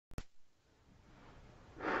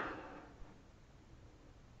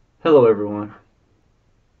Hello everyone,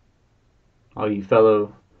 all you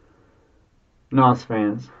fellow NOS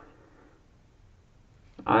fans.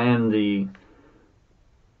 I am the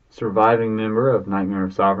surviving member of Nightmare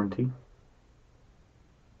of Sovereignty.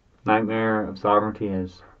 Nightmare of Sovereignty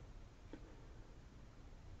has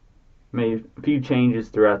made a few changes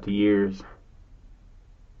throughout the years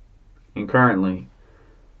and currently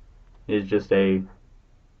is just a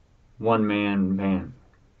one-man band,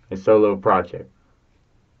 a solo project.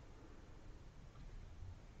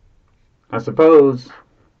 I suppose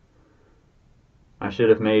I should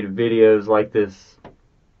have made videos like this,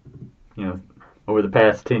 over the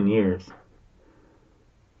past 10 years.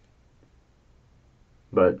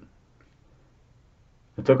 But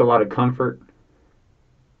I took a lot of comfort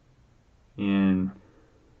in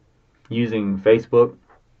using Facebook,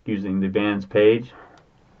 using the band's page.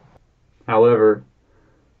 However,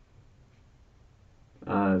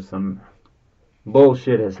 some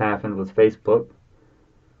bullshit has happened with Facebook,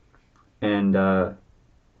 and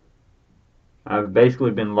I've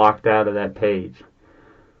basically been locked out of that page.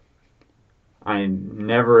 I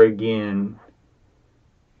never again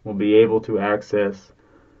will be able to access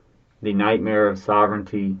the Nightmare of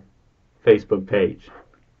Sovereignty Facebook page.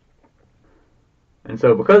 And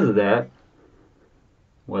so because of that,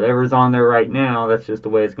 whatever's on there right now, that's just the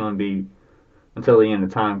way it's going to be until the end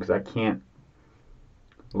of time, because I can't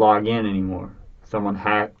log in anymore. Someone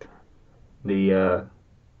hacked the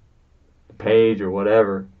page or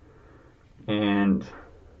whatever, and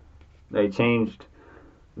they changed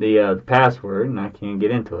the password, and I can't get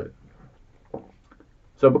into it.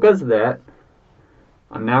 So because of that,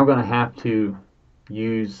 I'm now going to have to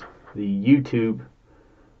use the YouTube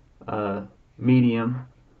medium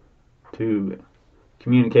to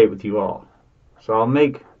communicate with you all. So I'll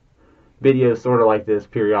make videos sort of like this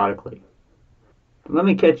periodically. Let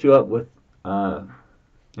me catch you up with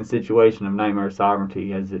the situation of Nightmare of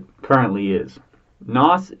Sovereignty as it currently is.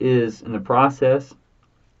 NOS is in the process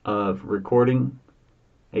of recording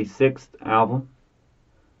a 6th album.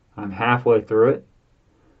 I'm halfway through it.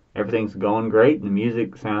 Everything's going great. The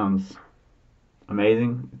music sounds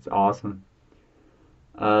amazing. It's awesome.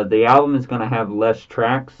 The album is going to have less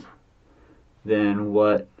tracks than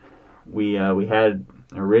what we had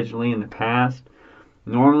originally in the past.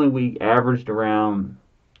 Normally we averaged around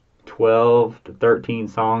 12 to 13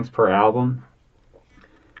 songs per album.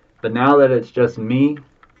 But now that it's just me,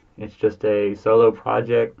 it's just a solo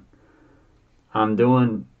project, I'm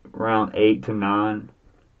doing around 8 to 9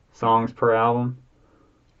 songs per album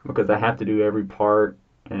because I have to do every part,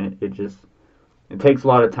 and it takes a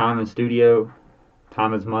lot of time in studio.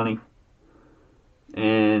 Time is money,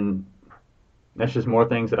 and that's just more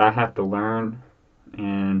things that I have to learn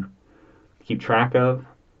and keep track of.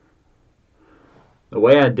 The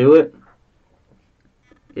way I do it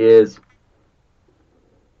is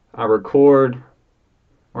I record,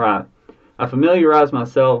 or I familiarize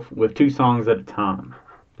myself with 2 songs at a time.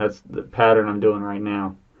 That's the pattern I'm doing right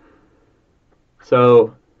now.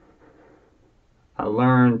 So I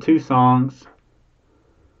learn 2 songs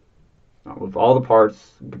with all the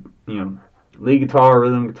parts, lead guitar,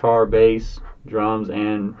 rhythm guitar, bass, drums,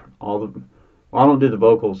 and well, I don't do the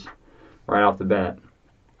vocals right off the bat,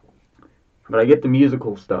 but I get the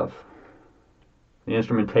musical stuff, the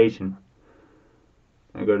instrumentation.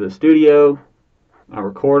 I go to the studio, I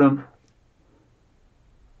record them.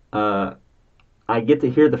 I get to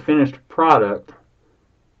hear the finished product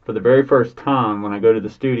for the very first time when I go to the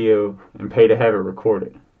studio and pay to have it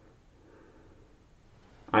recorded.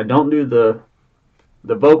 I don't do the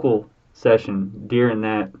vocal session during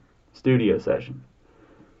that studio session.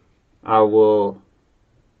 I will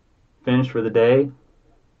finish for the day,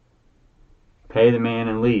 pay the man,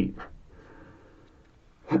 and leave.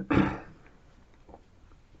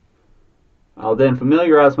 I'll then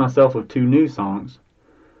familiarize myself with 2 new songs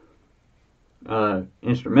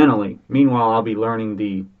instrumentally. Meanwhile, I'll be learning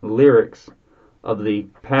the lyrics of the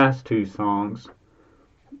past 2 songs,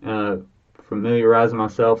 familiarizing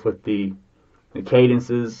myself with the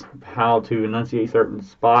cadences, how to enunciate certain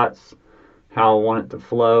spots, how I want it to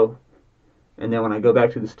flow. And then when I go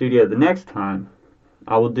back to the studio the next time,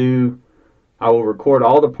 I will record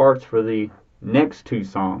all the parts for the next 2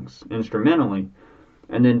 songs instrumentally,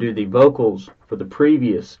 and then do the vocals for the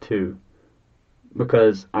previous 2,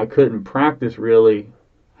 because I couldn't practice really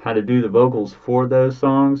how to do the vocals for those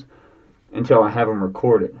songs until I have them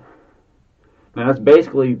recorded. Now that's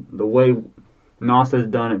basically the way NOS has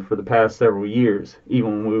done it for the past several years,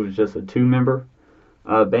 even when we was just a 2-member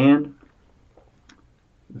band.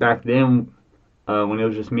 Back then, when it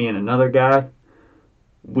was just me and another guy,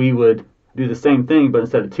 we would do the same thing, but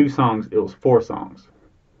instead of 2 songs, it was 4 songs.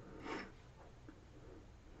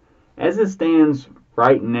 As it stands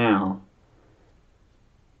right now,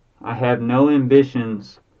 I have no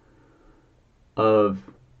ambitions of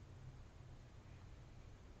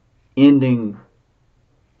ending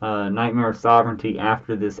Nightmare of Sovereignty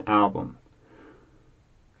after this album.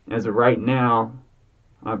 As of right now,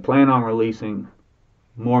 I plan on releasing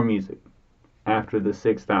more music after the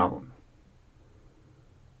 6th album.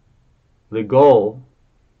 The goal,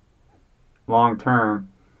 long term,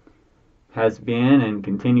 has been and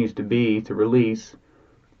continues to be to release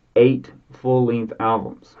 8 full-length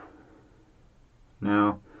albums.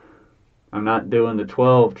 Now, I'm not doing the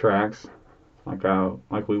 12 tracks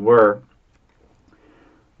like we were,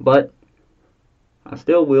 but I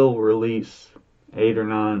still will release 8 or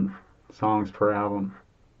 9 songs per album,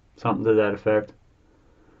 something to that effect.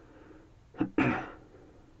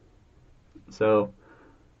 So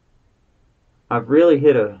I've really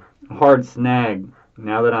hit a hard snag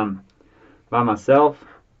now that I'm by myself,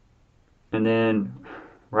 and then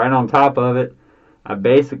right on top of it, I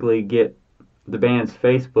basically get the band's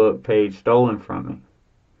Facebook page stolen from me.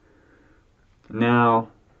 Now,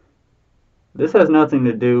 this has nothing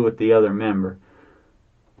to do with the other member.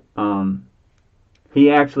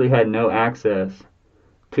 He actually had no access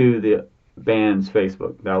to the band's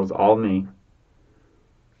Facebook. That was all me.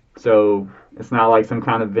 So it's not like some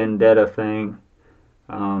kind of vendetta thing.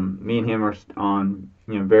 Me and him are on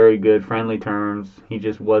very good friendly terms. He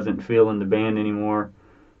just wasn't feeling the band anymore.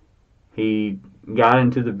 He got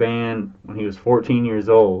into the band when he was 14 years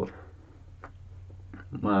old.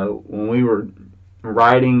 When we were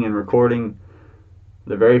writing and recording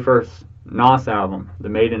the very first NOS album, the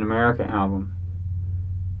Made in America album,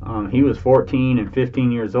 he was 14 and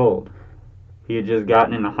 15 years old. He had just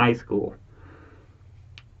gotten into high school.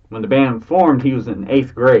 When the band formed, he was in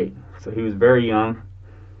 8th grade, so he was very young.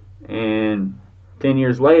 And 10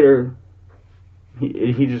 years later,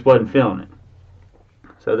 he just wasn't feeling it.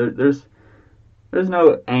 So there's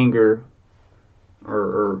no anger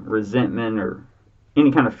or resentment or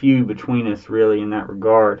any kind of feud between us really in that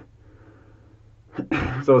regard.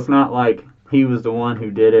 So it's not like he was the one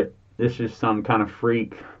who did it. This is some kind of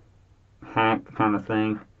freak hack kind of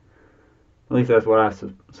thing. At least that's what I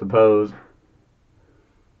suppose.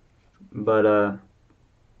 But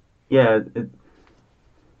yeah,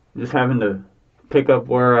 just having to pick up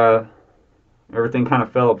where everything kind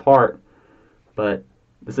of fell apart. But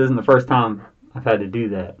this isn't the first time I've had to do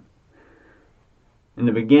that. In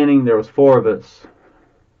the beginning, there was 4 of us,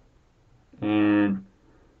 and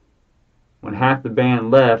when half the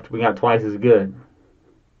band left, we got twice as good.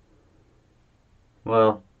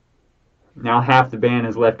 Well, now half the band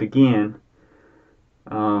is left again,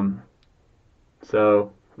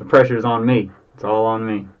 so the pressure's on me. It's all on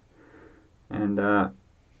me. And I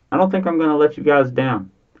don't think I'm going to let you guys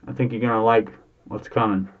down. I think you're going to like what's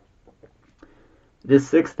coming. This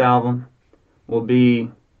 6th album will be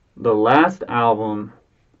the last album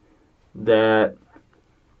that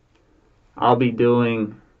I'll be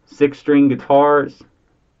doing 6-string guitars,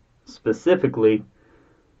 specifically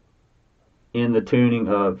in the tuning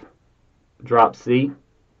of drop C.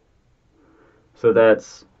 So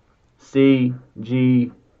that's C,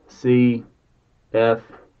 G, C, F,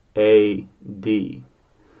 A, D.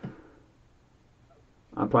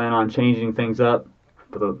 I plan on changing things up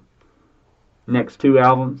for the next 2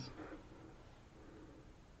 albums.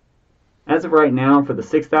 As of right now, for the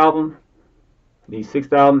 6th album, the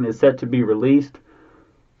 6th album is set to be released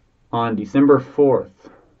on December 4th,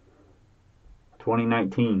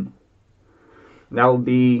 2019. That will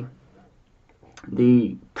be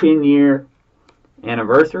the 10-year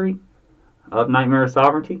anniversary of Nightmare of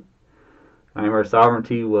Sovereignty. Nightmare of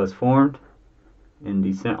Sovereignty was formed on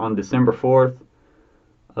December 4th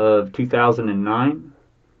of 2009.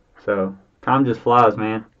 So time just flies,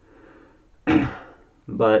 man.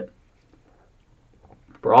 But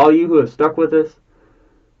for all you who have stuck with us,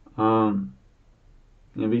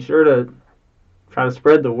 be sure to try to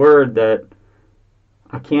spread the word that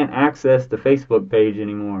I can't access the Facebook page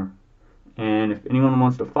anymore. And if anyone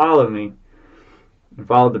wants to follow me and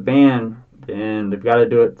follow the band, then they've got to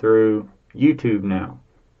do it through YouTube now.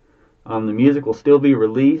 The music will still be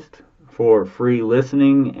released for free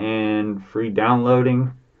listening and free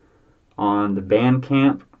downloading on the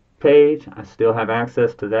Bandcamp page. I still have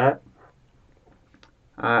access to that.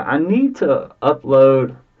 I need to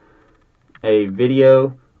upload a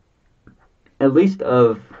video, at least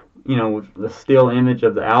of, the still image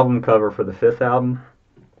of the album cover for the 5th album.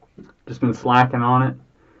 Just been slacking on it.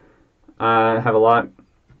 I have a lot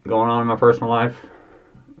going on in my personal life,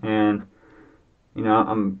 and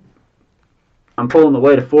I'm pulling the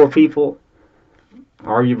weight of 4 people,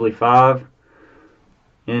 arguably 5,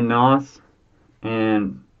 in NOS,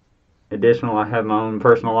 and additional, I have my own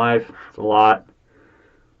personal life. It's a lot.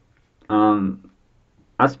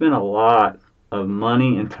 I spent a lot of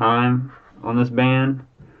money and time on this band,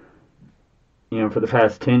 for the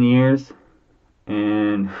past 10 years,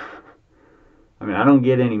 and I mean, I don't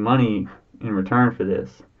get any money in return for this.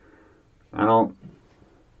 I don't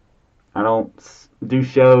do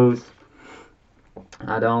shows.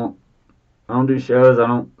 I don't do shows. I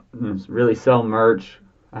don't really sell merch.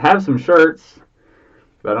 I have some shirts,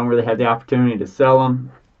 but I don't really have the opportunity to sell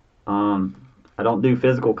them. I don't do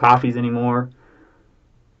physical copies anymore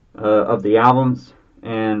of the albums,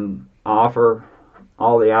 and I offer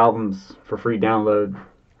all the albums for free download.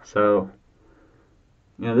 So,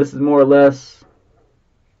 this is more or less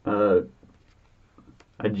a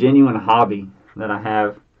genuine hobby that I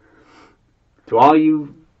have. To all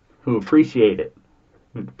you who appreciate it,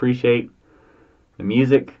 who appreciate the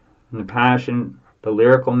music and the passion, the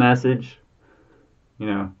lyrical message,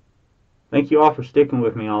 thank you all for sticking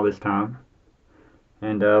with me all this time.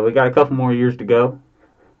 And we got a couple more years to go.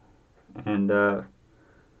 And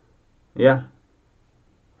yeah,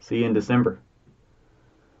 see you in December.